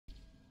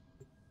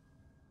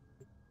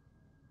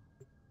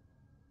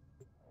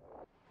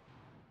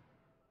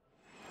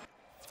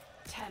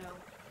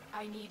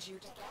I need you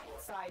to get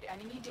inside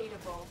enemy data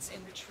vaults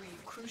and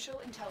retrieve crucial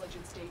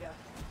intelligence data.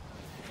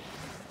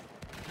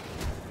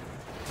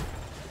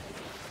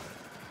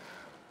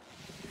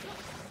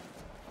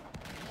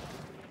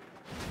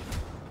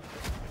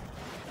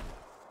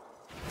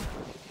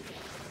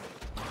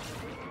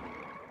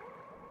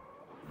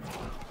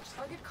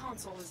 Target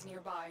console is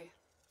nearby.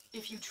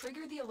 If you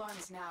trigger the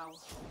alarms now,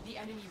 the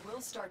enemy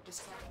will start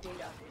destroying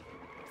data.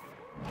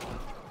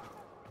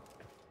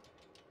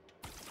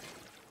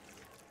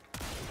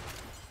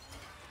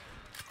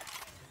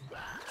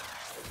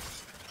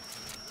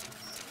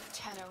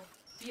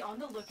 Be on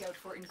the lookout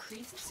for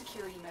increased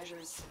security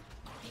measures.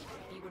 The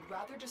enemy would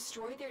rather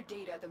destroy their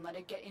data than let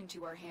it get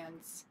into our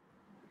hands.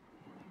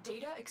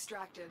 Data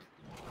extracted.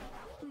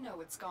 No,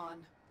 it's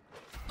gone.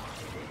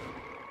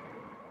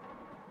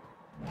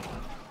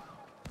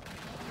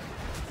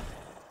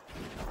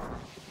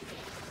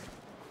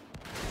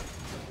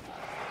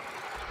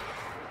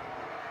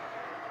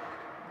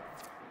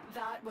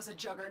 That was a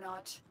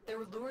juggernaut. They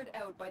were lured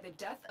out by the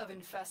death of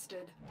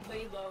Infested.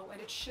 Lay low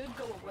and it should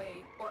go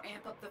away, or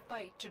amp up the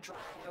fight to drive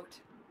it out.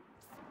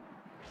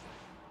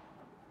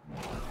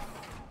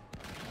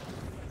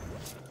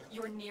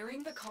 You're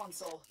nearing the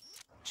console.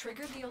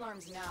 Trigger the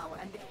alarms now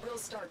and they will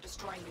start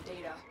destroying the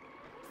data.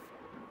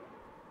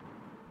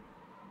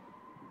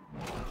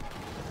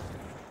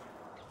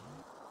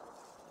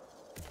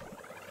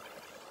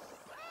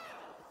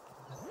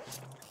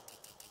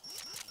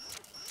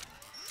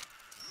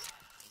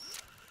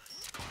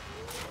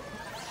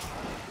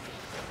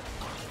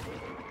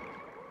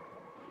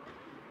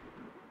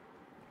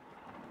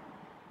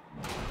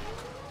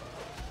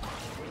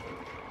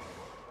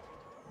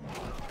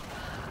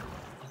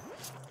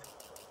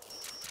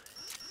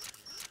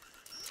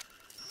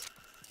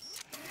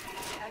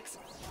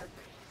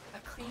 A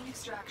clean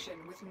extraction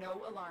with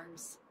no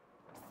alarms.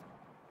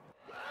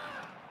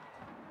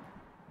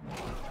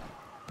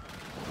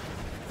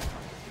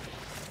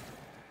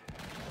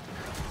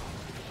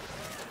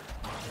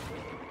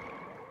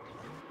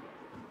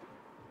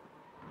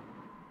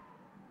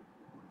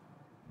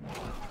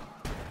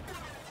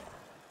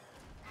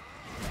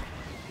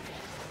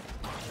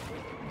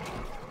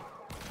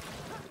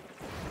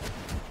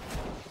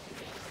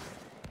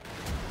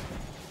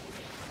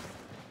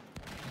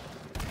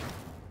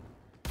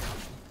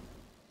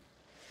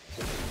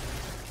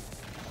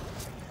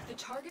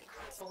 Target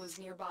console is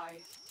nearby.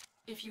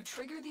 If you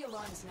trigger the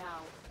alarms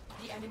now,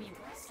 the enemy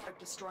will start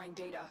destroying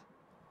data.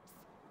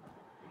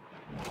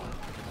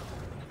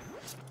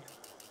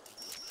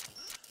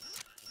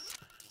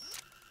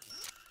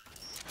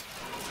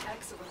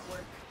 Excellent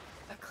work.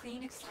 A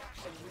clean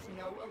extraction with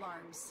no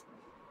alarms.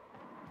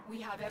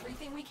 We have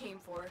everything we came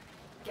for.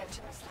 Get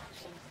to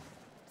extraction.